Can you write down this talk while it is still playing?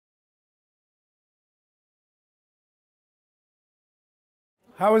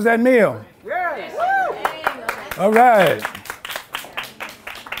How was that meal? Yes. All right.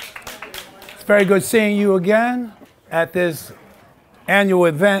 It's very good seeing you again at this annual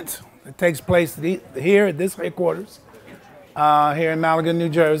event that takes place here at this headquarters, here in Malaga, New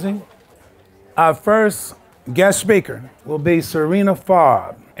Jersey. Our first guest speaker will be Sarina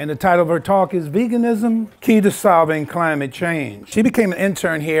Farb, and the title of her talk is Veganism, Key to Solving Climate Change. She became an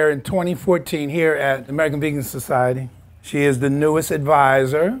intern here in 2014 here at the American Vegan Society. She is the newest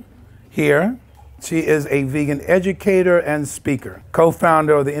advisor here. She is a vegan educator and speaker,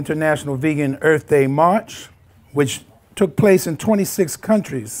 co-founder of the International Vegan Earth Day March, which took place in 26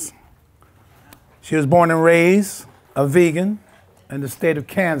 countries. She was born and raised a vegan in the state of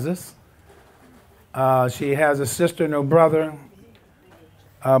Kansas. She has a sister and a brother.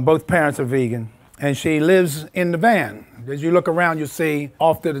 Both parents are vegan. And she lives in the van. As you look around, you'll see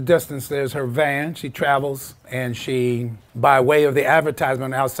off to the distance, there's her van. She travels, and she, by way of the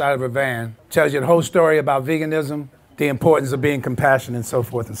advertisement outside of her van, tells you the whole story about veganism, the importance of being compassionate, and so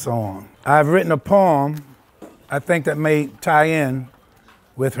forth and so on. I've written a poem, I think, that may tie in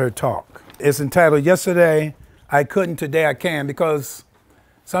with her talk. It's entitled, Yesterday I Couldn't, Today I Can, because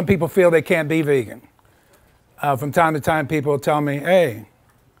some people feel they can't be vegan. From time to time, people tell me, hey,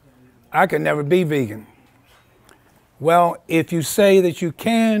 I can never be vegan. Well, if you say that you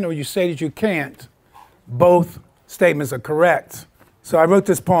can or you say that you can't, both statements are correct. So I wrote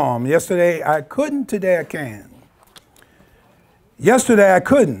this poem, Yesterday I couldn't, today I can. Yesterday I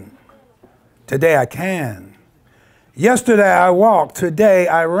couldn't, today I can. Yesterday I walked, today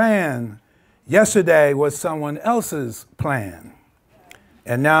I ran. Yesterday was someone else's plan.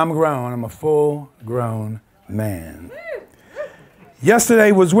 And now I'm grown, I'm a full-grown man.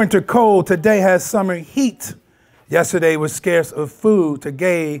 Yesterday was winter cold, today has summer heat. Yesterday was scarce of food,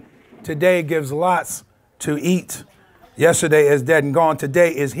 today gives lots to eat. Yesterday is dead and gone,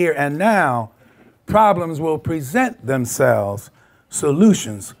 today is here and now. Problems will present themselves,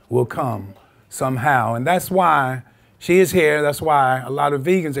 solutions will come somehow. And that's why she is here, that's why a lot of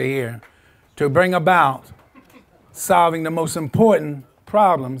vegans are here, to bring about solving the most important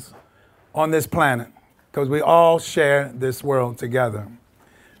problems on this planet, because we all share this world together.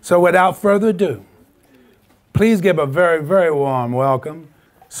 So without further ado, please give a very, very warm welcome,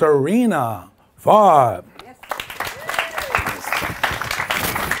 Sarina Farb. Yes.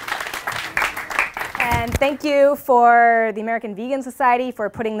 And thank you for the American Vegan Society for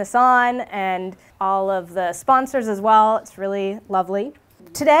putting this on, and all of the sponsors as well. It's really lovely.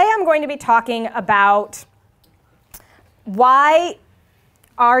 Today I'm going to be talking about why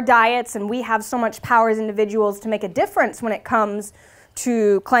our diets and we have so much power as individuals to make a difference when it comes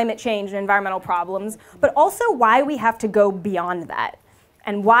to climate change and environmental problems, but also why we have to go beyond that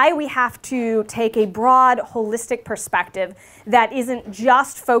and why we have to take a broad, holistic perspective that isn't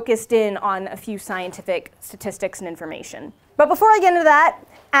just focused in on a few scientific statistics and information. But before I get into that,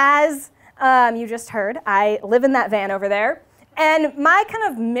 as you just heard, I live in that van over there, and my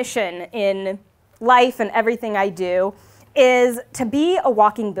kind of mission in life and everything I do is to be a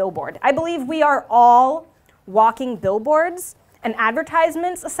walking billboard. I believe we are all walking billboards and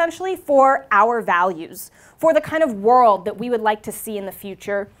advertisements, essentially, for our values, for the kind of world that we would like to see in the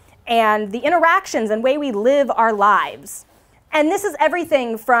future, and the interactions and way we live our lives. And this is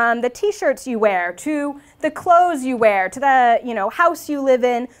everything from the t-shirts you wear, to the clothes you wear, to the house you live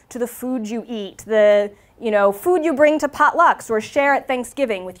in, to the food you eat, the food you bring to potlucks or share at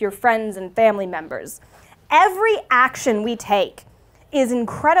Thanksgiving with your friends and family members. Every action we take is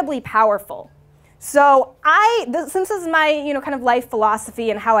incredibly powerful. So since this is my kind of life philosophy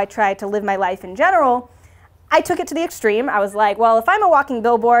and how I try to live my life in general, I took it to the extreme. I was like, well, if I'm a walking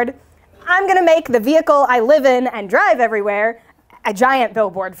billboard, I'm going to make the vehicle I live in and drive everywhere a giant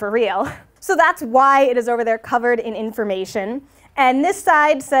billboard for real. So that's why it is over there covered in information. And this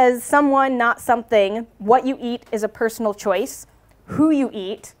side says someone, not something. What you eat is a personal choice. Who you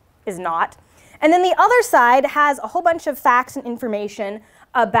eat is not. And then the other side has a whole bunch of facts and information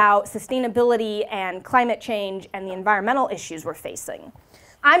about sustainability and climate change and the environmental issues we're facing.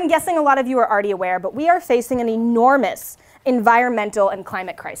 I'm guessing a lot of you are already aware, but we are facing an enormous environmental and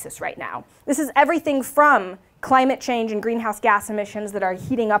climate crisis right now. This is everything from climate change and greenhouse gas emissions that are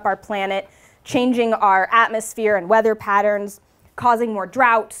heating up our planet, changing our atmosphere and weather patterns, causing more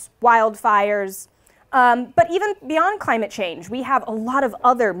droughts, wildfires. But even beyond climate change, we have a lot of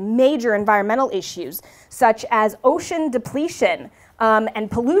other major environmental issues, such as ocean depletion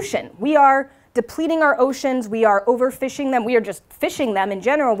and pollution. We are depleting our oceans, we are overfishing them, we are just fishing them in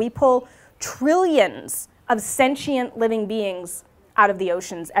general. We pull trillions of sentient living beings out of the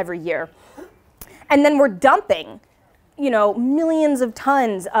oceans every year. And then we're dumping millions of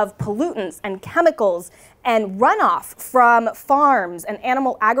tons of pollutants and chemicals and runoff from farms and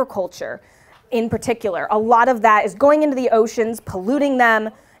animal agriculture in particular. A lot of that is going into the oceans, polluting them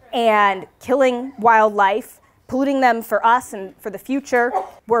and killing wildlife, polluting them for us and for the future.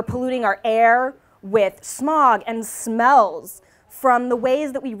 We're polluting our air with smog and smells from the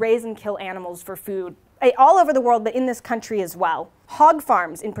ways that we raise and kill animals for food all over the world, but in this country as well. Hog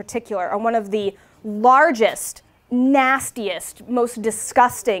farms in particular are one of the largest, nastiest, most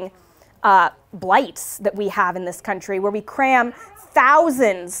disgusting blights that we have in this country, where we cram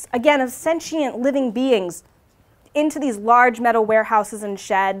thousands, again, of sentient living beings into these large metal warehouses and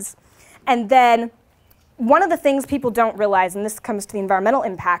sheds. And then one of the things people don't realize, and this comes to the environmental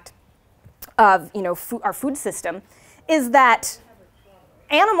impact of our food system, is that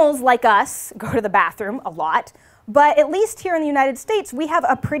animals like us go to the bathroom a lot, but at least here in the United States, we have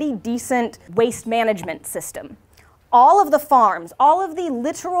a pretty decent waste management system. All of the farms, all of the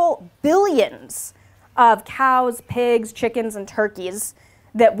literal billions of cows, pigs, chickens, and turkeys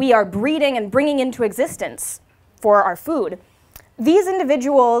that we are breeding and bringing into existence for our food, these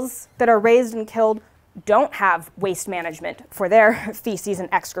individuals that are raised and killed don't have waste management for their feces and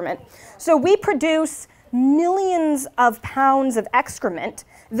excrement. So we produce millions of pounds of excrement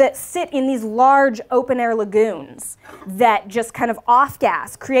that sit in these large open-air lagoons that just kind of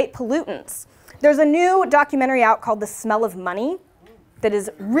off-gas, create pollutants. There's a new documentary out called The Smell of Money that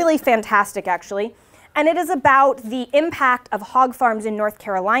is really fantastic, actually, and it is about the impact of hog farms in North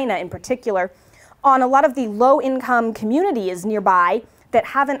Carolina in particular on a lot of the low-income communities nearby that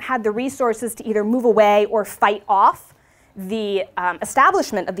haven't had the resources to either move away or fight off the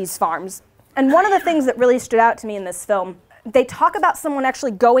establishment of these farms. And one of the things that really stood out to me in this film, they talk about someone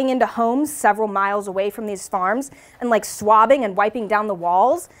actually going into homes several miles away from these farms and like swabbing and wiping down the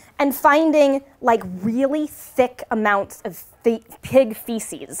walls and finding like really thick amounts of pig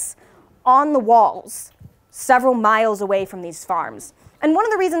feces on the walls several miles away from these farms. And one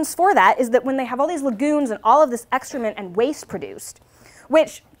of the reasons for that is that when they have all these lagoons and all of this excrement and waste produced,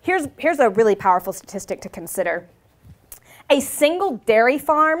 which here's a really powerful statistic to consider. A single dairy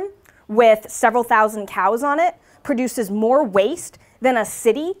farm with several thousand cows on it produces more waste than a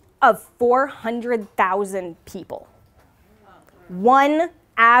city of 400,000 people. One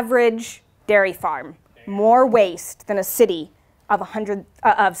average dairy farm, more waste than a city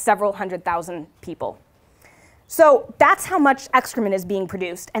of several hundred thousand people. So that's how much excrement is being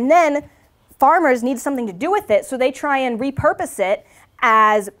produced. And then farmers need something to do with it, so they try and repurpose it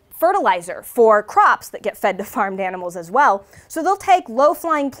as fertilizer for crops that get fed to farmed animals as well. So they'll take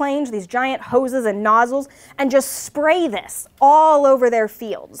low-flying planes, these giant hoses and nozzles, and just spray this all over their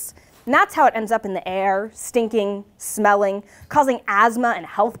fields. And that's how it ends up in the air, stinking, smelling, causing asthma and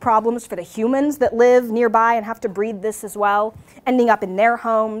health problems for the humans that live nearby and have to breathe this as well, ending up in their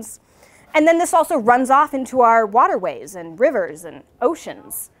homes. And then this also runs off into our waterways and rivers and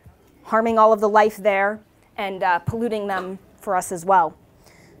oceans, harming all of the life there and polluting them for us as well.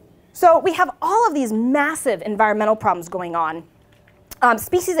 So we have all of these massive environmental problems going on.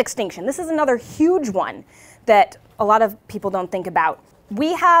 Species extinction, this is another huge one that a lot of people don't think about.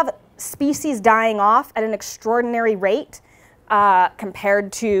 We have species dying off at an extraordinary rate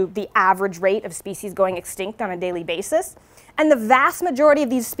compared to the average rate of species going extinct on a daily basis. And the vast majority of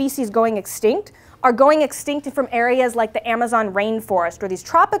these species going extinct are going extinct from areas like the Amazon rainforest or these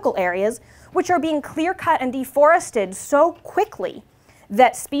tropical areas, which are being clear-cut and deforested so quickly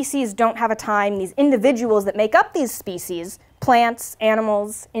that species don't have a time, these individuals that make up these species, plants,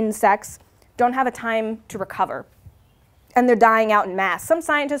 animals, insects, don't have a time to recover. And they're dying out in mass. Some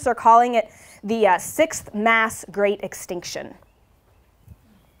scientists are calling it the sixth mass great extinction.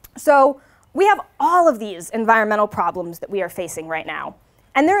 So we have all of these environmental problems that we are facing right now.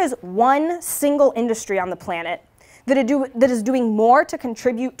 And there is one single industry on the planet that is doing more to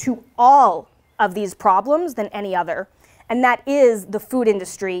contribute to all of these problems than any other. And that is the food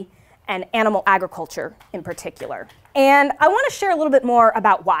industry and animal agriculture in particular. And I want to share a little bit more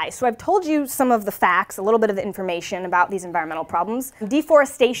about why. So I've told you some of the facts, a little bit of the information about these environmental problems.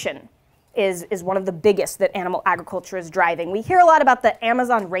 Deforestation is one of the biggest that animal agriculture is driving. We hear a lot about the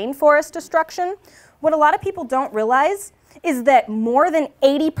Amazon rainforest destruction. What a lot of people don't realize is that more than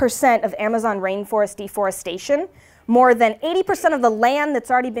 80% of Amazon rainforest deforestation, more than 80% of the land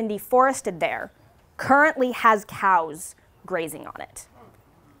that's already been deforested there, currently has cows grazing on it.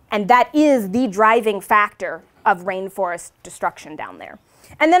 And that is the driving factor of rainforest destruction down there.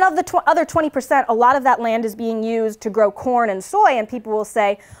 And then of the other 20%, a lot of that land is being used to grow corn and soy, and people will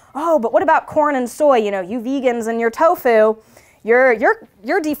say, oh, but what about corn and soy? You know, you vegans and your tofu,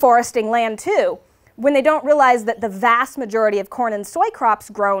 you're deforesting land too. when they don't realize that the vast majority of corn and soy crops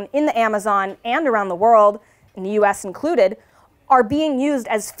grown in the Amazon and around the world, in the US included, are being used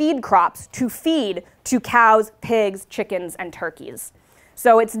as feed crops to feed to cows, pigs, chickens, and turkeys.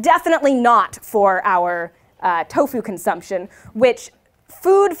 So it's definitely not for our tofu consumption, which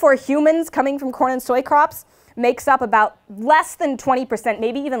food for humans coming from corn and soy crops makes up about less than 20%,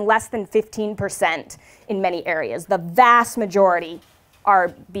 maybe even less than 15% in many areas. The vast majority are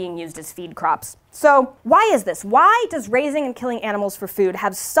being used as feed crops. So why is this? Why does raising and killing animals for food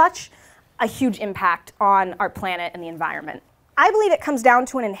have such a huge impact on our planet and the environment? I believe it comes down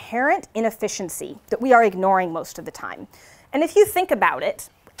to an inherent inefficiency that we are ignoring most of the time. And if you think about it,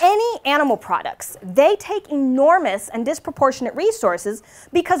 any animal products, they take enormous and disproportionate resources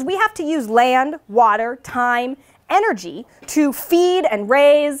because we have to use land, water, time, energy to feed and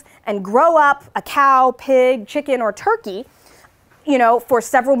raise and grow up a cow, pig, chicken, or turkey, you know, for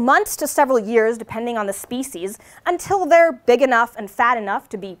several months to several years, depending on the species, until they're big enough and fat enough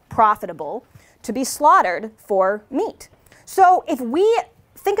to be profitable to be slaughtered for meat. So if we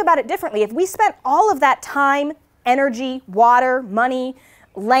think about it differently, if we spent all of that time, energy, water, money,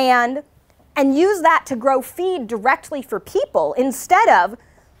 land, and use that to grow feed directly for people instead of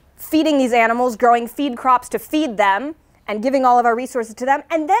feeding these animals, growing feed crops to feed them, and giving all of our resources to them,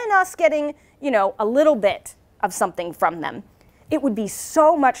 and then us getting, you know, a little bit of something from them, it would be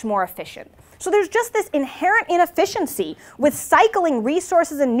so much more efficient. So there's just this inherent inefficiency with cycling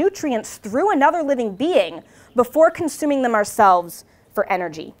resources and nutrients through another living being before consuming them ourselves for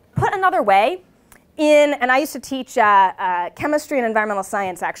energy. Put another way, and I used to teach chemistry and environmental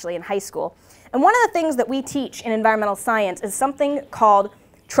science actually in high school. And one of the things that we teach in environmental science is something called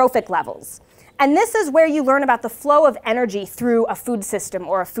trophic levels. And this is where you learn about the flow of energy through a food system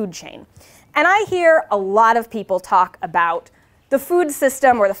or a food chain. And I hear a lot of people talk about the food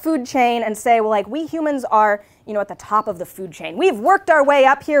system or the food chain and say, well, like, we humans are, you know, at the top of the food chain. We've worked our way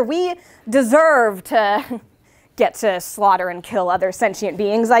up here. We deserve to get to slaughter and kill other sentient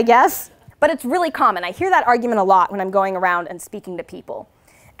beings, I guess. But it's really common. I hear that argument a lot when I'm going around and speaking to people.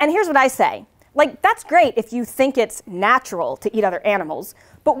 And here's what I say. Like, that's great if you think it's natural to eat other animals,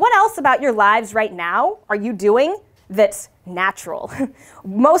 but what else about your lives right now are you doing that's natural?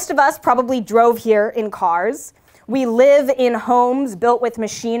 Most of us probably drove here in cars. We live in homes built with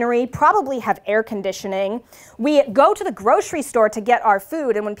machinery, probably have air conditioning. We go to the grocery store to get our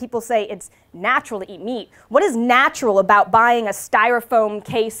food, and when people say it's natural to eat meat, what is natural about buying a styrofoam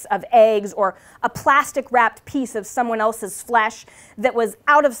case of eggs or a plastic-wrapped piece of someone else's flesh that was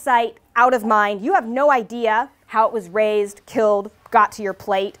out of sight, out of mind? You have no idea how it was raised, killed, got to your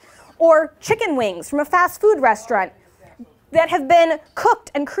plate. Or chicken wings from a fast food restaurant that have been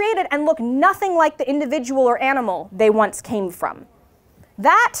cooked and created and look nothing like the individual or animal they once came from.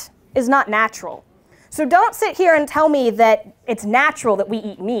 That is not natural. So don't sit here and tell me that it's natural that we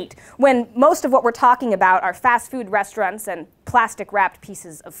eat meat when most of what we're talking about are fast food restaurants and plastic-wrapped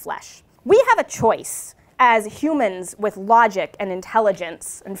pieces of flesh. We have a choice as humans with logic and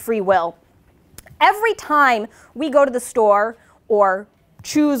intelligence and free will. Every time we go to the store or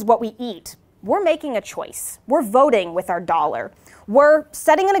choose what we eat, we're making a choice. We're voting with our dollar. We're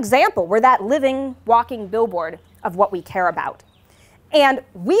setting an example. We're that living, walking billboard of what we care about. And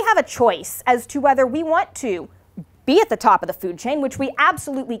we have a choice as to whether we want to be at the top of the food chain, which we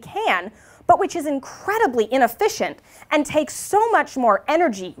absolutely can, but which is incredibly inefficient and takes so much more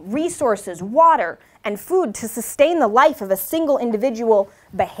energy, resources, water, and food to sustain the life of a single individual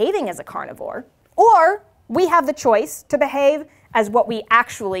behaving as a carnivore. Or we have the choice to behave as what we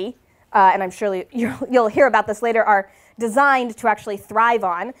actually and I'm sure you'll hear about this later, are designed to actually thrive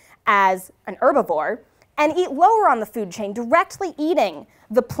on as an herbivore, and eat lower on the food chain, directly eating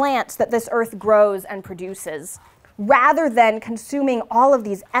the plants that this earth grows and produces, rather than consuming all of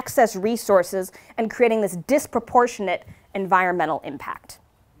these excess resources and creating this disproportionate environmental impact.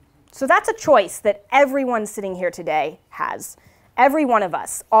 So that's a choice that everyone sitting here today has. Every one of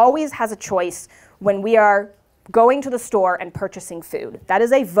us always has a choice when we are going to the store and purchasing food. That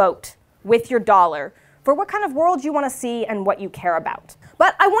is a vote with your dollar for what kind of world you want to see and what you care about.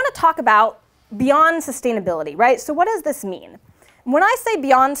 But I want to talk about beyond sustainability, right? So what does this mean? When I say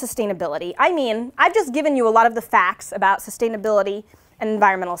beyond sustainability, I mean I've just given you a lot of the facts about sustainability and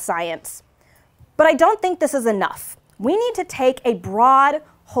environmental science. But I don't think this is enough. We need to take a broad,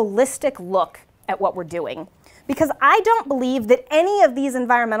 holistic look at what we're doing, because I don't believe that any of these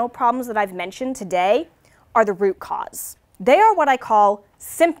environmental problems that I've mentioned today are the root cause. They are what I call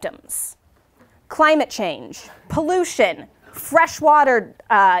symptoms. Climate change, pollution, freshwater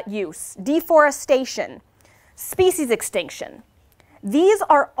use, deforestation, species extinction. These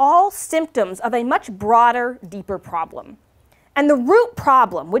are all symptoms of a much broader, deeper problem. And the root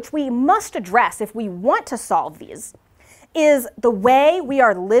problem, which we must address if we want to solve these, is the way we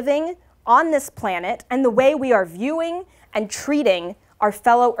are living on this planet and the way we are viewing and treating our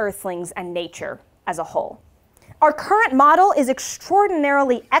fellow Earthlings and nature as a whole. Our current model is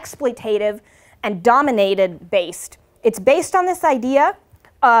extraordinarily exploitative and dominated based. It's based on this idea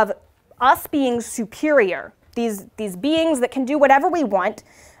of us being superior, these beings that can do whatever we want,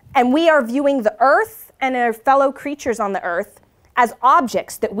 and we are viewing the Earth and our fellow creatures on the Earth as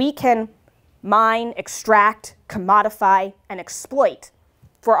objects that we can mine, extract, commodify, and exploit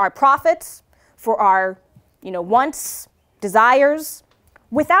for our profits, for our wants, desires,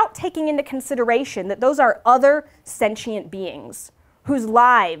 without taking into consideration that those are other sentient beings whose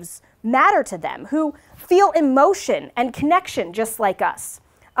lives matter to them, who feel emotion and connection just like us.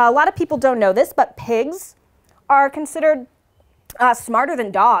 A lot of people don't know this, but pigs are considered smarter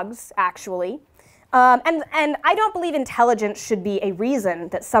than dogs, actually. And I don't believe intelligence should be a reason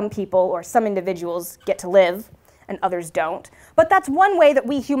that some people or some individuals get to live and others don't. But that's one way that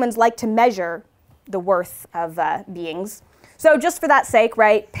we humans like to measure the worth of beings. So just for that sake,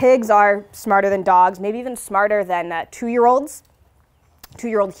 right, pigs are smarter than dogs, maybe even smarter than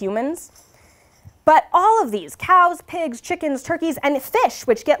 2-year-old humans. But all of these, cows, pigs, chickens, turkeys, and fish,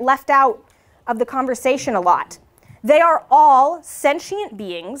 which get left out of the conversation a lot, they are all sentient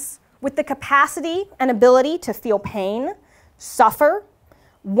beings with the capacity and ability to feel pain, suffer,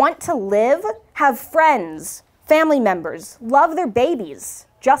 want to live, have friends, family members, love their babies,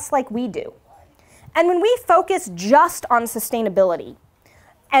 just like we do. And when we focus just on sustainability,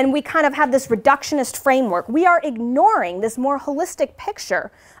 and we kind of have this reductionist framework, we are ignoring this more holistic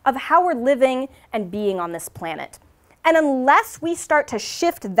picture of how we're living and being on this planet. And unless we start to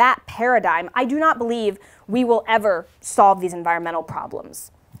shift that paradigm, I do not believe we will ever solve these environmental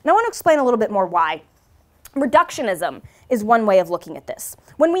problems. And I want to explain a little bit more why. Reductionism is one way of looking at this.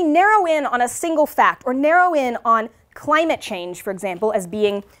 When we narrow in on a single fact or narrow in on climate change, for example, as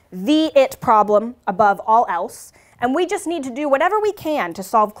being the it problem above all else, and we just need to do whatever we can to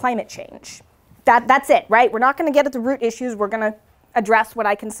solve climate change. That's it, right? We're not going to get at the root issues. We're going to address what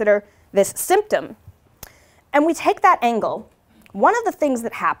I consider this symptom. And we take that angle. One of the things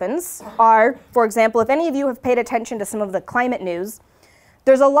that happens are, for example, if any of you have paid attention to some of the climate news,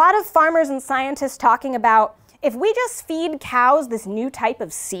 there's a lot of farmers and scientists talking about if we just feed cows this new type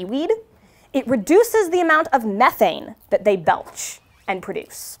of seaweed, it reduces the amount of methane that they belch and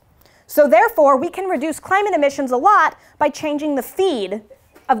produce. So therefore, we can reduce climate emissions a lot by changing the feed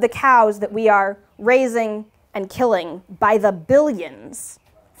of the cows that we are raising and killing by the billions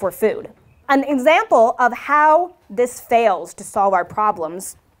for food. An example of how this fails to solve our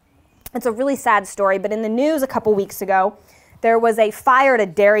problems, it's a really sad story, but in the news a couple weeks ago, there was a fire at a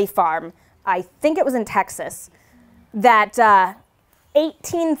dairy farm, I think it was in Texas, that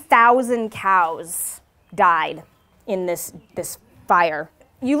 18,000 cows died in this fire.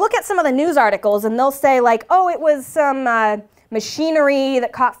 You look at some of the news articles and they'll say like, oh, it was some machinery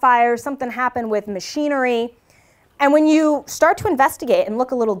that caught fire, something happened with machinery. And when you start to investigate and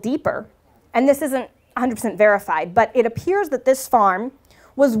look a little deeper, and this isn't 100% verified, but it appears that this farm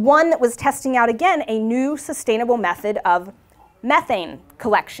was one that was testing out, again, a new sustainable method of methane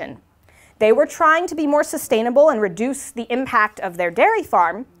collection. They were trying to be more sustainable and reduce the impact of their dairy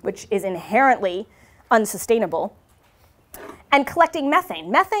farm, which is inherently unsustainable, and collecting methane.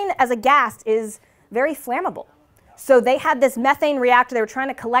 Methane as a gas is very flammable. So they had this methane reactor. They were trying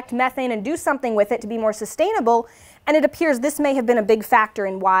to collect methane and do something with it to be more sustainable. And it appears this may have been a big factor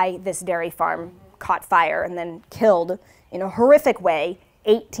in why this dairy farm caught fire and then killed, in a horrific way,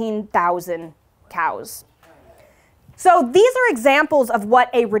 18,000 cows. So these are examples of what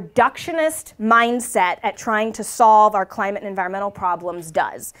a reductionist mindset at trying to solve our climate and environmental problems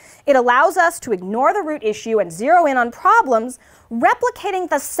does. It allows us to ignore the root issue and zero in on problems, replicating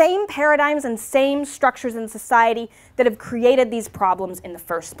the same paradigms and same structures in society that have created these problems in the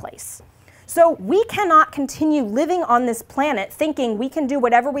first place. So we cannot continue living on this planet thinking we can do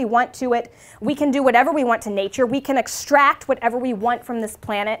whatever we want to it, we can do whatever we want to nature, we can extract whatever we want from this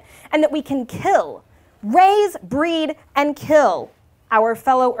planet, and that we can kill, raise, breed, and kill our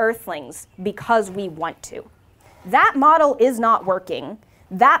fellow Earthlings because we want to. That model is not working.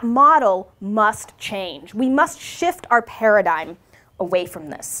 That model must change. We must shift our paradigm away from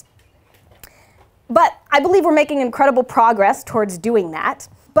this. But I believe we're making incredible progress towards doing that.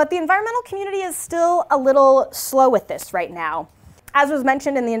 But the environmental community is still a little slow with this right now. as was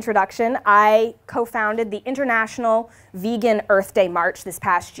mentioned in the introduction, I co-founded the International Vegan Earth Day March this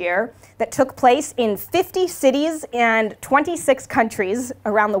past year that took place in 50 cities and 26 countries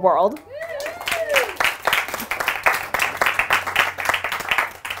around the world.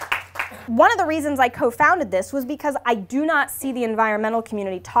 One of the reasons I co-founded this was because I do not see the environmental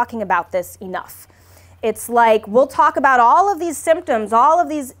community talking about this enough. It's like we'll talk about all of these symptoms, all of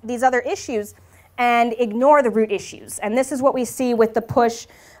these other issues, and ignore the root issues. And this is what we see with the push,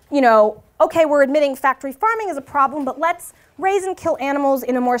 okay, we're admitting factory farming is a problem, but let's raise and kill animals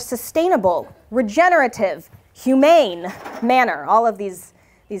in a more sustainable, regenerative, humane manner. All of these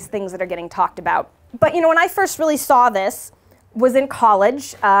things that are getting talked about. But when I first really saw this was in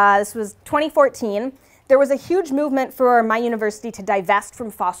college. This was 2014. There was a huge movement for my university to divest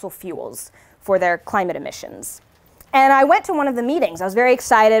from fossil fuels for their climate emissions. And I went to one of the meetings. I was very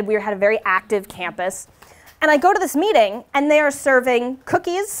excited. We had a very active campus. And I go to this meeting, and they are serving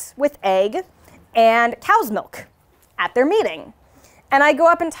cookies with egg and cow's milk at their meeting. And I go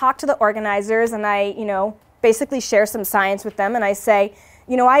up and talk to the organizers, and I, basically share some science with them. And I say,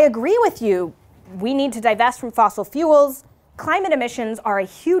 I agree with you. We need to divest from fossil fuels. Climate emissions are a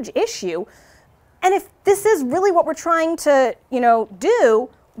huge issue. And if this is really what we're trying to, do,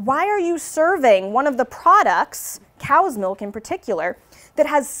 why are you serving one of the products, cow's milk in particular, that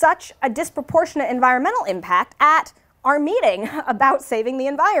has such a disproportionate environmental impact at our meeting about saving the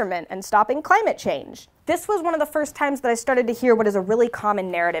environment and stopping climate change? This was one of the first times that I started to hear what is a really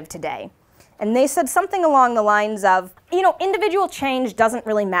common narrative today. And they said something along the lines of, individual change doesn't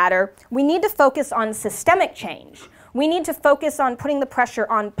really matter. We need to focus on systemic change. We need to focus on putting the pressure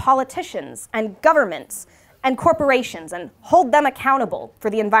on politicians and governments and corporations and hold them accountable for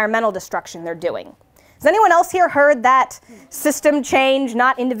the environmental destruction they're doing. Has anyone else here heard that system change,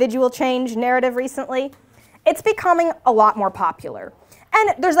 not individual change narrative recently? It's becoming a lot more popular.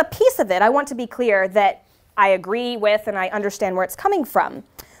 And there's a piece of it, I want to be clear, that I agree with and I understand where it's coming from.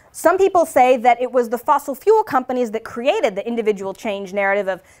 Some people say that it was the fossil fuel companies that created the individual change narrative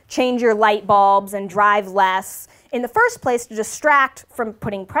of change your light bulbs and drive less in the first place to distract from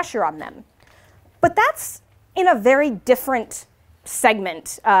putting pressure on them. But that's in a very different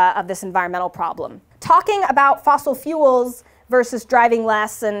segment of this environmental problem. Talking about fossil fuels versus driving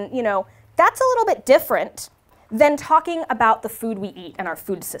less and, that's a little bit different than talking about the food we eat and our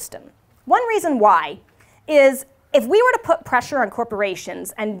food system. One reason why is if we were to put pressure on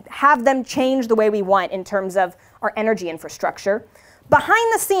corporations and have them change the way we want in terms of our energy infrastructure,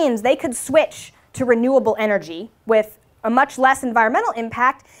 behind the scenes they could switch to renewable energy with a much less environmental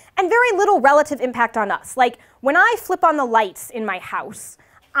impact and very little relative impact on us. Like when I flip on the lights in my house,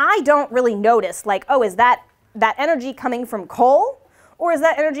 I don't really notice is that energy coming from coal or is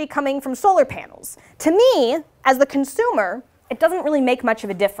that energy coming from solar panels? To me, as the consumer, it doesn't really make much of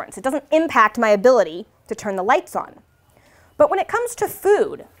a difference. It doesn't impact my ability to turn the lights on. But when it comes to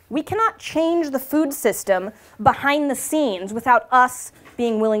food, we cannot change the food system behind the scenes without us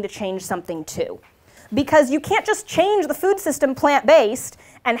being willing to change something too. Because you can't just change the food system plant-based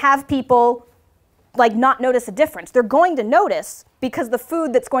and have people not notice a difference. They're going to notice because the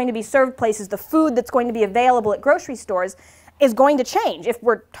food that's going to be served places, the food that's going to be available at grocery stores is going to change if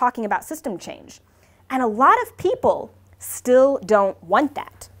we're talking about system change. And a lot of people still don't want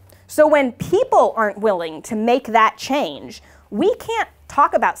that. So when people aren't willing to make that change, we can't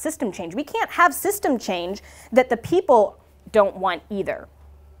talk about system change. We can't have system change that the people don't want either.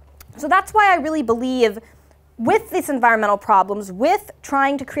 So that's why I really believe with these environmental problems, with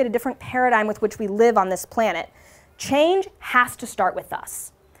trying to create a different paradigm with which we live on this planet, change has to start with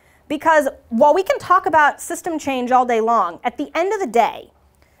us. Because while we can talk about system change all day long, at the end of the day,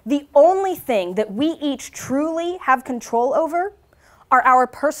 the only thing that we each truly have control over are our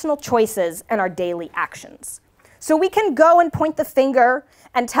personal choices and our daily actions. So we can go and point the finger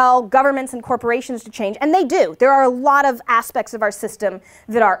and tell governments and corporations to change, and they do. There are a lot of aspects of our system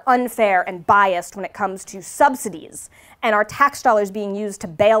that are unfair and biased when it comes to subsidies and our tax dollars being used to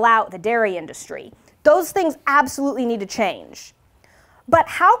bail out the dairy industry. Those things absolutely need to change. But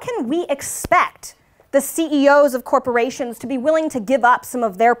how can we expect the CEOs of corporations to be willing to give up some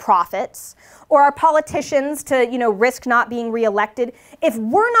of their profits, or our politicians to, risk not being reelected, if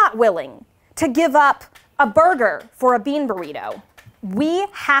we're not willing to give up a burger for a bean burrito? We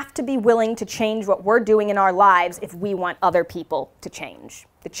have to be willing to change what we're doing in our lives if we want other people to change.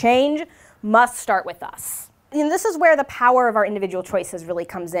 The change must start with us. And this is where the power of our individual choices really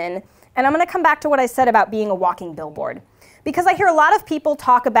comes in. And I'm going to come back to what I said about being a walking billboard. Because I hear a lot of people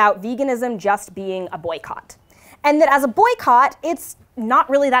talk about veganism just being a boycott. And that as a boycott, it's not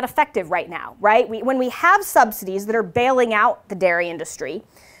really that effective right now, right? When we have subsidies that are bailing out the dairy industry,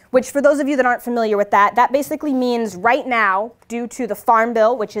 which for those of you that aren't familiar with that, that basically means right now, due to the Farm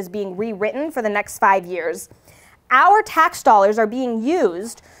Bill, which is being rewritten for the next 5 years, our tax dollars are being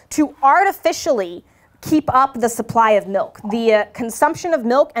used to artificially keep up the supply of milk. The consumption of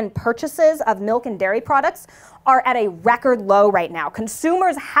milk and purchases of milk and dairy products are at a record low right now.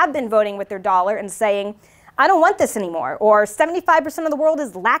 Consumers have been voting with their dollar and saying, I don't want this anymore, or 75% of the world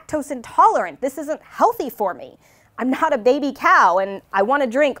is lactose intolerant. This isn't healthy for me. I'm not a baby cow, and I want to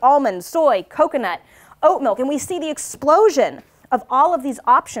drink almond, soy, coconut, oat milk. And we see the explosion of all of these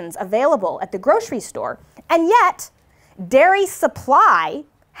options available at the grocery store. And yet, dairy supply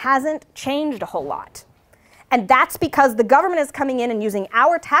hasn't changed a whole lot. And that's because the government is coming in and using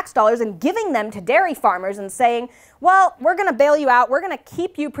our tax dollars and giving them to dairy farmers and saying, well, we're going to bail you out. We're going to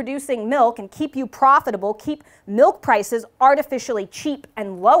keep you producing milk and keep you profitable, keep milk prices artificially cheap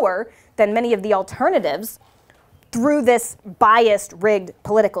and lower than many of the alternatives through this biased, rigged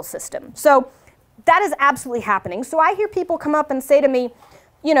political system. So that is absolutely happening. So I hear people come up and say to me,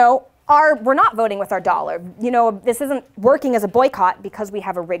 you know, we're not voting with our dollar. You know, this isn't working as a boycott because we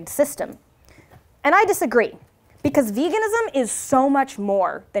have a rigged system. And I disagree, because veganism is so much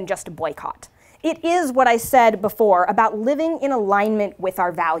more than just a boycott. It is what I said before about living in alignment with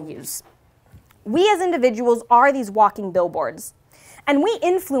our values. We as individuals are these walking billboards, and we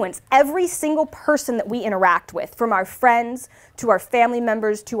influence every single person that we interact with, from our friends to our family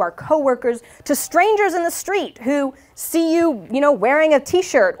members to our coworkers to strangers in the street who see you, wearing a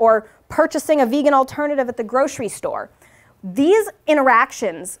t-shirt or purchasing a vegan alternative at the grocery store. These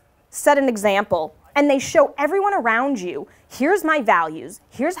interactions set an example, and they show everyone around you, here's my values,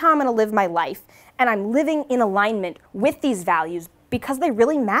 here's how I'm going to live my life, and I'm living in alignment with these values because they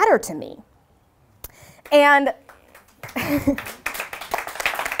really matter to me. And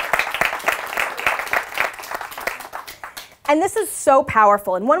and this is so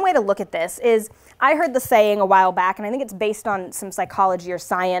powerful. And one way to look at this is, I heard the saying a while back, and I think it's based on some psychology or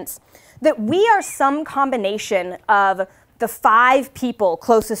science, that we are some combination of the 5 people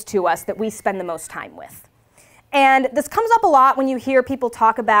closest to us that we spend the most time with. And this comes up a lot when you hear people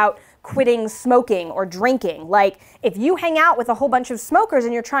talk about quitting smoking or drinking. Like, if you hang out with a whole bunch of smokers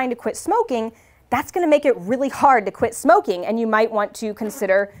and you're trying to quit smoking, that's going to make it really hard to quit smoking, and you might want to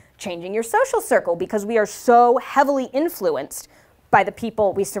consider changing your social circle, because we are so heavily influenced by the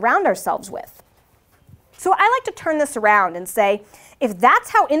people we surround ourselves with. So I like to turn this around and say, if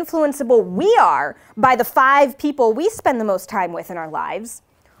that's how influenceable we are by the 5 people we spend the most time with in our lives,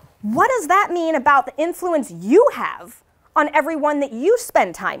 what does that mean about the influence you have on everyone that you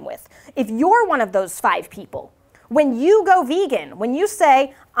spend time with? If you're one of those 5 people, when you go vegan, when you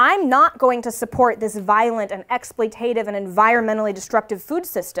say, I'm not going to support this violent and exploitative and environmentally destructive food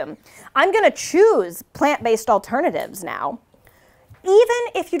system, I'm going to choose plant-based alternatives now, even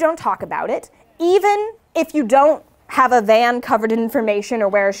if you don't talk about it, even if you don't have a van covered in information or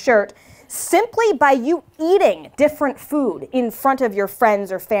wear a shirt, simply by you eating different food in front of your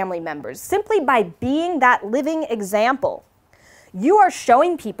friends or family members, simply by being that living example, you are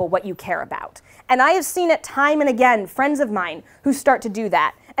showing people what you care about. And I have seen it time and again, friends of mine who start to do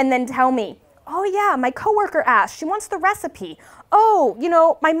that and then tell me, oh yeah, my coworker asked, she wants the recipe. Oh,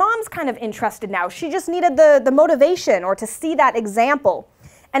 my mom's kind of interested now. She just needed the motivation or to see that example.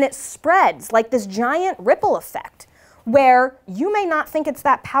 And it spreads like this giant ripple effect where you may not think it's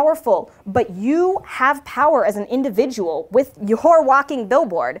that powerful, but you have power as an individual with your walking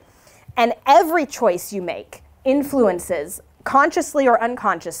billboard. And every choice you make influences, consciously or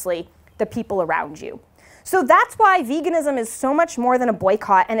unconsciously, the people around you. So that's why veganism is so much more than a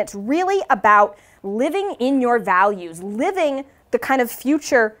boycott, and it's really about living in your values, living the kind of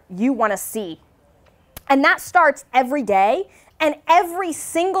future you want to see. And that starts every day, and every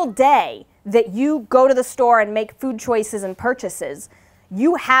single day that you go to the store and make food choices and purchases,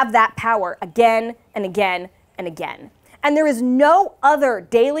 you have that power again and again and again. And there is no other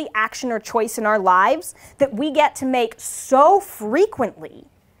daily action or choice in our lives that we get to make so frequently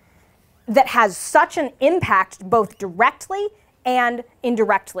that has such an impact both directly and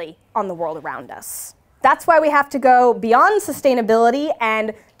indirectly on the world around us. That's why we have to go beyond sustainability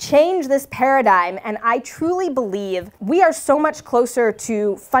and change this paradigm. And I truly believe we are so much closer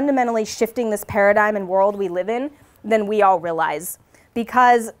to fundamentally shifting this paradigm and world we live in than we all realize.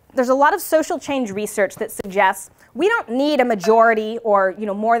 Because there's a lot of social change research that suggests we don't need a majority or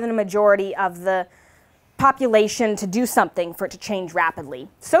more than a majority of the population to do something for it to change rapidly.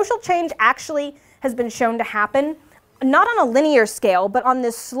 Social change actually has been shown to happen not on a linear scale, but on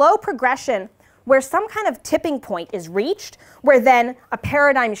this slow progression where some kind of tipping point is reached, where then a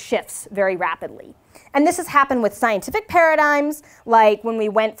paradigm shifts very rapidly. And this has happened with scientific paradigms, like when we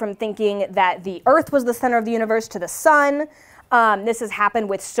went from thinking that the Earth was the center of the universe to the sun. This has happened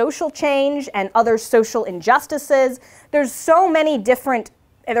with social change and other social injustices. There's so many different,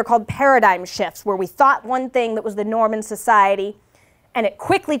 they're called paradigm shifts, where we thought one thing that was the norm in society, and it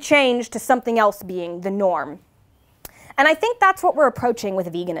quickly changed to something else being the norm. And I think that's what we're approaching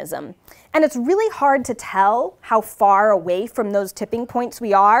with veganism. And it's really hard to tell how far away from those tipping points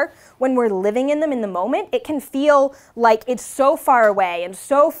we are when we're living in them in the moment. It can feel like it's so far away, and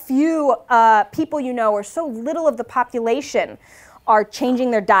so few people you know, or so little of the population are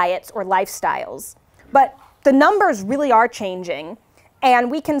changing their diets or lifestyles. But the numbers really are changing,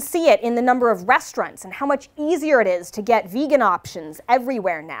 and we can see it in the number of restaurants and how much easier it is to get vegan options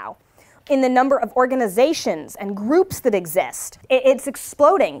everywhere now, in the number of organizations and groups that exist. It's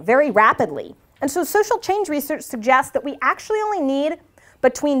exploding very rapidly. And so social change research suggests that we actually only need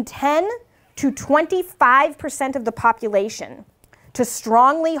between 10 to 25% of the population to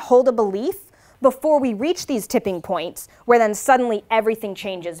strongly hold a belief before we reach these tipping points, where then suddenly everything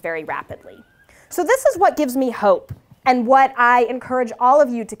changes very rapidly. So this is what gives me hope, and what I encourage all of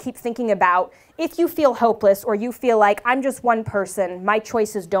you to keep thinking about if you feel hopeless, or you feel like, I'm just one person, my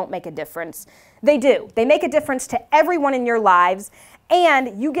choices don't make a difference. They do. They make a difference to everyone in your lives,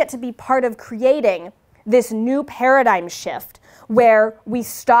 and you get to be part of creating this new paradigm shift where we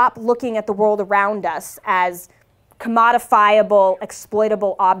stop looking at the world around us as commodifiable,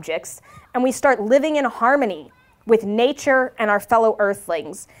 exploitable objects, and we start living in harmony with nature and our fellow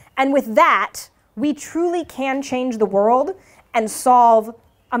earthlings. And with that, we truly can change the world and solve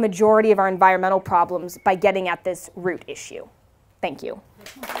a majority of our environmental problems by getting at this root issue. Thank you.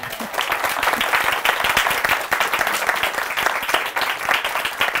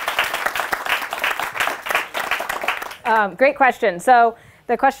 Great question. So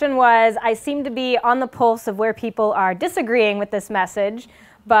the question was, I seem to be on the pulse of where people are disagreeing with this message,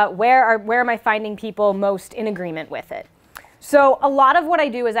 but where am I finding people most in agreement with it? So a lot of what I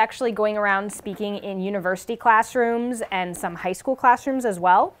do is actually going around speaking in university classrooms and some high school classrooms as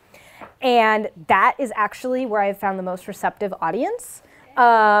well. And that is actually where I've found the most receptive audience.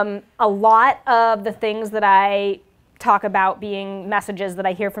 A lot of the things that I talk about being messages that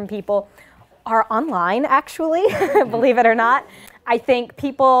I hear from people are online, actually, believe it or not. I think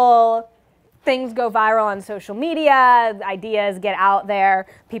things go viral on social media, ideas get out there,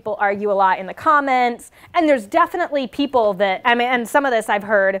 people argue a lot in the comments, and there's definitely people that, and some of this I've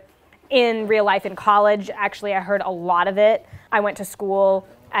heard in real life in college. Actually, I heard a lot of it. I went to school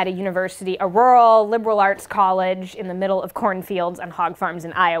at a university, a rural liberal arts college in the middle of cornfields and hog farms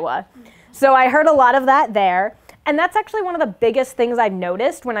in Iowa. So I heard a lot of that there, and that's actually one of the biggest things I've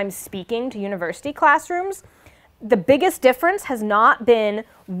noticed when I'm speaking to university classrooms. The biggest difference has not been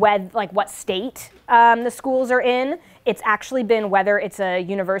what state the schools are in. It's actually been whether it's a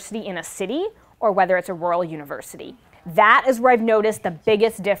university in a city or whether it's a rural university. That is where I've noticed the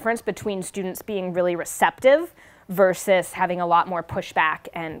biggest difference between students being really receptive versus having a lot more pushback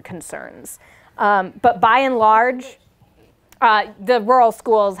and concerns. But by and large, the rural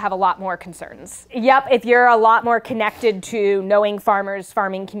schools have a lot more concerns. Yep, if you're a lot more connected to knowing farmers,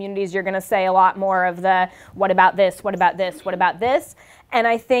 farming communities, you're going to say a lot more of the, what about this, what about this, what about this? And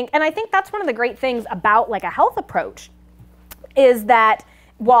I think that's one of the great things about like a health approach, is that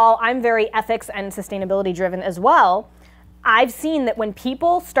while I'm very ethics and sustainability driven as well, I've seen that when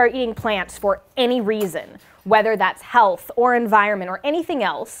people start eating plants for any reason, whether that's health or environment or anything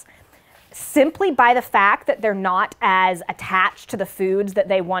else, simply by the fact that they're not as attached to the foods that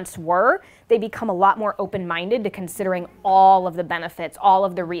they once were, they become a lot more open-minded to considering all of the benefits, all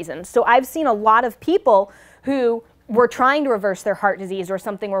of the reasons. So I've seen a lot of people who were trying to reverse their heart disease or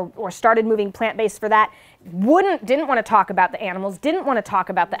something, or started moving plant-based for that, didn't want to talk about the animals, didn't want to talk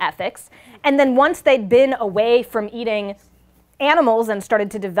about the ethics, and then once they'd been away from eating animals and started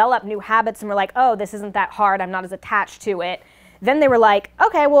to develop new habits and were like, oh, this isn't that hard, I'm not as attached to it, then they were like,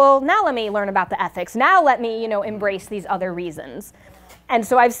 okay, well, now let me learn about the ethics. Now let me, embrace these other reasons. And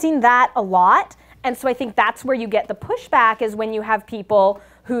so I've seen that a lot. And so I think that's where you get the pushback, is when you have people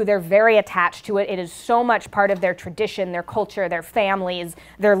who they're very attached to it. It is so much part of their tradition, their culture, their families,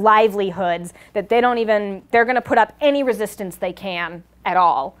 their livelihoods, that they're going to put up any resistance they can at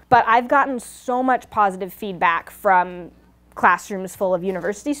all. But I've gotten so much positive feedback from classrooms full of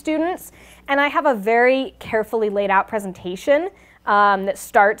university students, and I have a very carefully laid out presentation that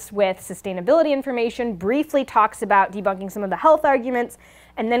starts with sustainability information, briefly talks about debunking some of the health arguments,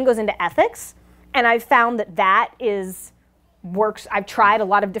 and then goes into ethics. And I've found that that is works. I've tried a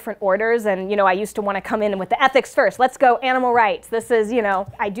lot of different orders, and I used to want to come in with the ethics first. Let's go animal rights. This is,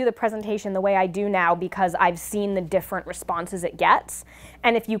 I do the presentation the way I do now because I've seen the different responses it gets.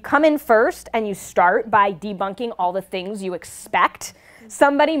 And if you come in first and you start by debunking all the things you expect,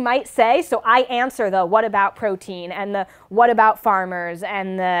 somebody might say, so I answer the what about protein and the what about farmers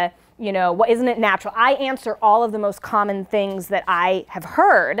and the, what isn't it natural? I answer all of the most common things that I have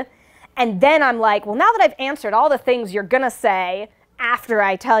heard. And then I'm like, well, now that I've answered all the things you're going to say after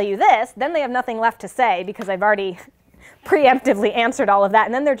I tell you this, then they have nothing left to say because I've already preemptively answered all of that.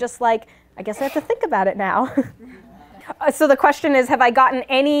 And then they're just like, I guess I have to think about it now. So the question is, have I gotten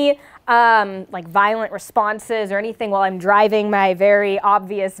any like violent responses or anything while I'm driving my very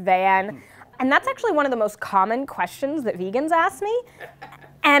obvious van? And that's actually one of the most common questions that vegans ask me.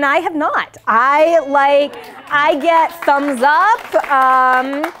 And I have not. I get thumbs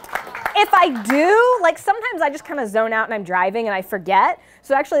up. If I do, sometimes I just kind of zone out and I'm driving and I forget.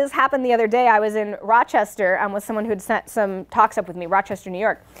 So actually this happened the other day. I was in Rochester with someone who had sent some talks up with me, Rochester, New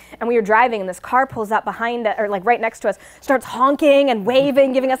York. And we were driving and this car pulls up behind us, or right next to us, starts honking and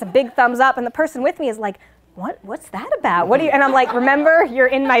waving, giving us a big thumbs up. And the person with me is like, what's that about? What do you, and I'm like, remember, you're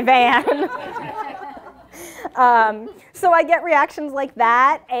in my van. So I get reactions like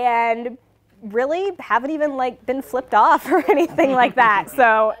that and really haven't even been flipped off or anything like that.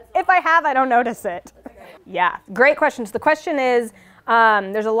 So if I have, I don't notice it. Yeah, great questions. The question is,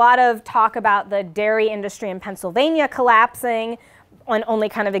 there's a lot of talk about the dairy industry in Pennsylvania collapsing and only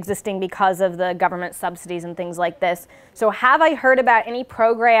kind of existing because of the government subsidies and things like this. So have I heard about any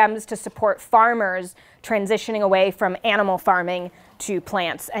programs to support farmers transitioning away from animal farming to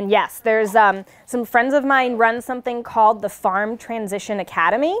plants? And yes, there's some friends of mine run something called the Farm Transition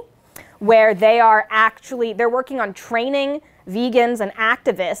Academy, where they're working on training vegans and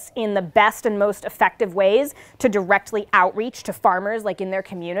activists in the best and most effective ways to directly outreach to farmers in their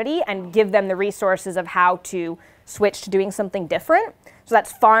community and give them the resources of how to switch to doing something different. So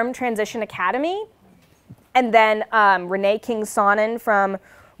that's Farm Transition Academy. And then Renee King-Sonnen from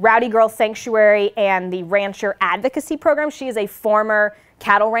Rowdy Girl Sanctuary and the Rancher Advocacy Program. She is a former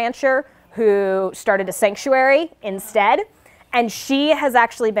cattle rancher who started a sanctuary instead. And she has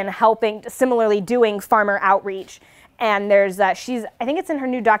actually been helping, similarly doing farmer outreach. And there's, I think it's in her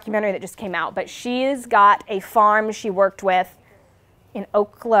new documentary that just came out, but she's got a farm she worked with in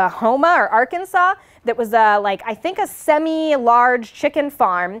Oklahoma or Arkansas that was I think a semi-large chicken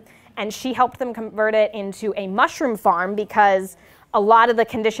farm. And she helped them convert it into a mushroom farm because a lot of the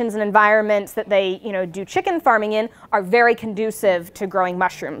conditions and environments that they do chicken farming in are very conducive to growing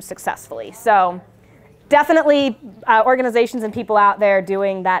mushrooms successfully. So definitely organizations and people out there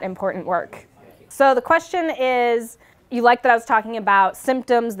doing that important work. So the question is, you like that I was talking about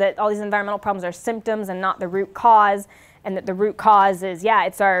symptoms, that all these environmental problems are symptoms and not the root cause, and that the root cause is,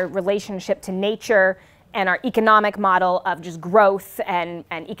 it's our relationship to nature and our economic model of just growth and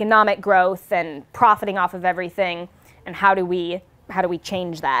economic growth and profiting off of everything, and how do we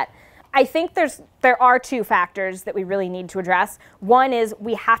change that? I think there are two factors that we really need to address. One is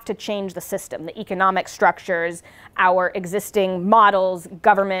we have to change the system, the economic structures, our existing models,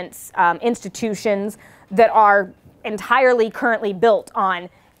 governments, institutions that are entirely currently built on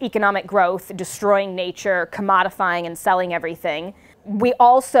economic growth, destroying nature, commodifying and selling everything. We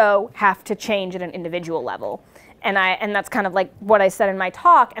also have to change at an individual level. And that's kind of like what I said in my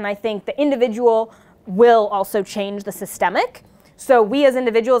talk, and I think the individual will also change the systemic. So we as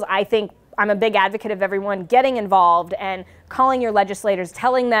individuals, I think I'm a big advocate of everyone getting involved and calling your legislators,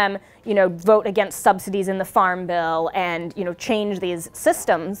 telling them, vote against subsidies in the Farm Bill and, change these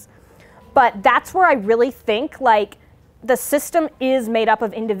systems. But that's where I really think the system is made up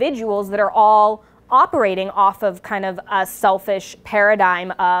of individuals that are all operating off of kind of a selfish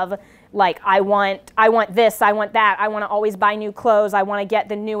paradigm of I want this, I want that, I want to always buy new clothes, I want to get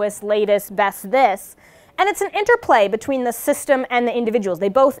the newest, latest, best this. And it's an interplay between the system and the individuals. They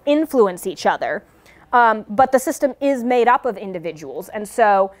both influence each other, but the system is made up of individuals. And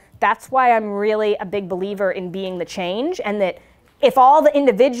so that's why I'm really a big believer in being the change, and that if all the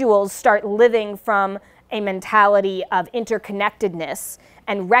individuals start living from a mentality of interconnectedness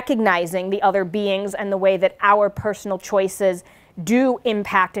and recognizing the other beings and the way that our personal choices do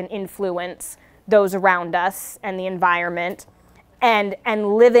impact and influence those around us and the environment, and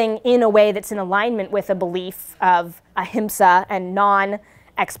living in a way that's in alignment with a belief of ahimsa and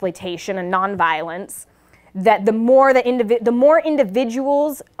non-exploitation and non-violence, that the more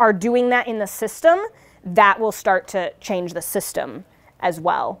individuals are doing that in the system, that will start to change the system as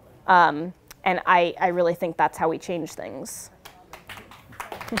well. And I really think that's how we change things.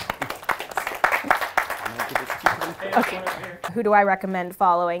 Okay. Who do I recommend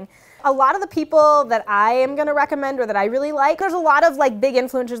following? A lot of the people that I am going to recommend or that I really like, there's a lot of like big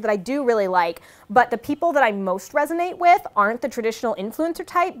influencers that I do really like, but the people that I most resonate with aren't the traditional influencer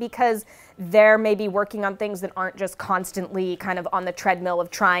type because they're maybe working on things that aren't just constantly kind of on the treadmill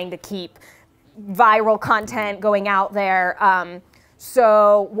of trying to keep viral content going out there.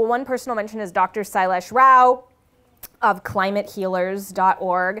 One person I'll mention is Dr. Sailesh Rao of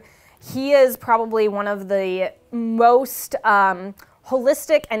climatehealers.org. He is probably one of the most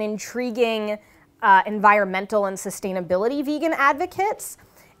holistic and intriguing environmental and sustainability vegan advocates.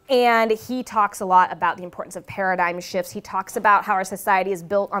 And he talks a lot about the importance of paradigm shifts. He talks about how our society is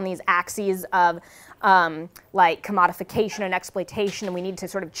built on these axes of like commodification and exploitation, and we need to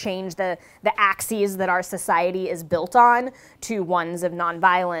sort of change the axes that our society is built on to ones of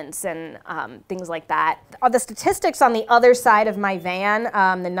nonviolence and things like that. The statistics on the other side of my van,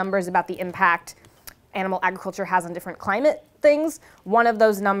 the numbers about the impact animal agriculture has on different climate things. One of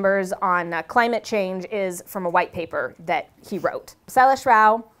those numbers on climate change is from a white paper that he wrote. Sailesh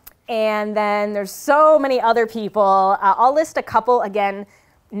Rao, and then there's so many other people. I'll list a couple, again,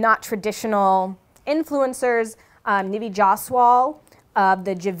 not traditional influencers. Nivi Jaswal of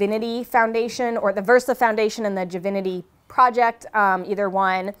the Divinity Foundation, or the Versa Foundation and the Divinity Project, either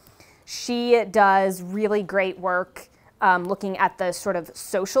one. She does really great work looking at the sort of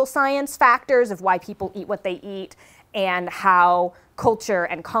social science factors of why people eat what they eat and how culture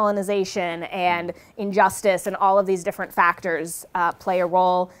and colonization and injustice and all of these different factors play a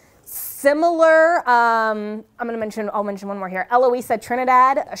role. Similar, I'll mention one more here. Eloisa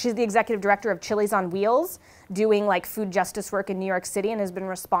Trinidad, she's the executive director of Chili's on Wheels, doing like food justice work in New York City, and has been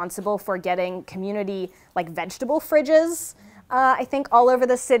responsible for getting community like vegetable fridges, I think all over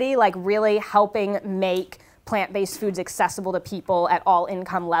the city, like really helping make plant-based foods accessible to people at all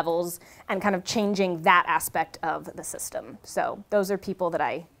income levels and kind of changing that aspect of the system. So those are people that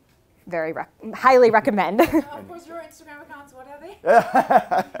I highly recommend. Of course, your Instagram accounts, what are they?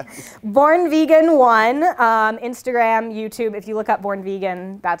 Born Vegan 1, Instagram, YouTube. If you look up Born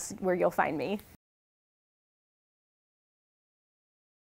Vegan, that's where you'll find me.